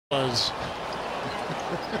Was.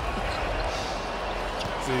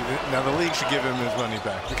 See, now the league should give him his money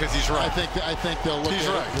back because he's right. I think they'll look he's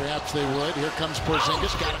at right. it. Perhaps they would. Here comes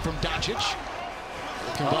Porzingis. Got it from Doncic.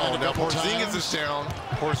 Now Porzingis is down.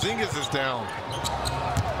 Porzingis is down.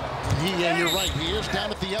 Yeah, you're right. He is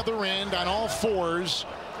down at the other end on all fours.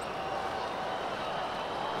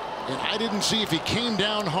 And I didn't see if he came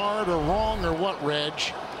down hard or wrong or what, Reg.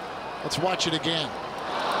 Let's watch it again.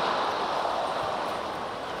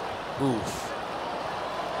 Oof.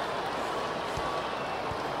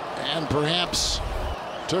 And perhaps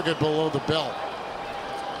took it below the belt.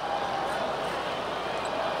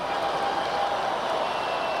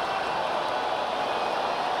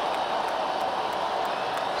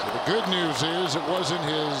 So the good news is it wasn't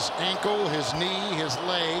his ankle, his knee, his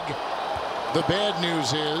leg. The bad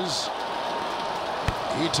news is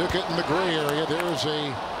he took it in the gray area. There's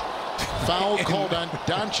a foul called on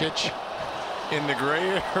Doncic. In the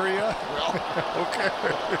gray area? Well, okay.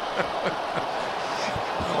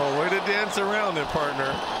 Oh, way to dance around it,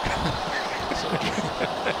 partner.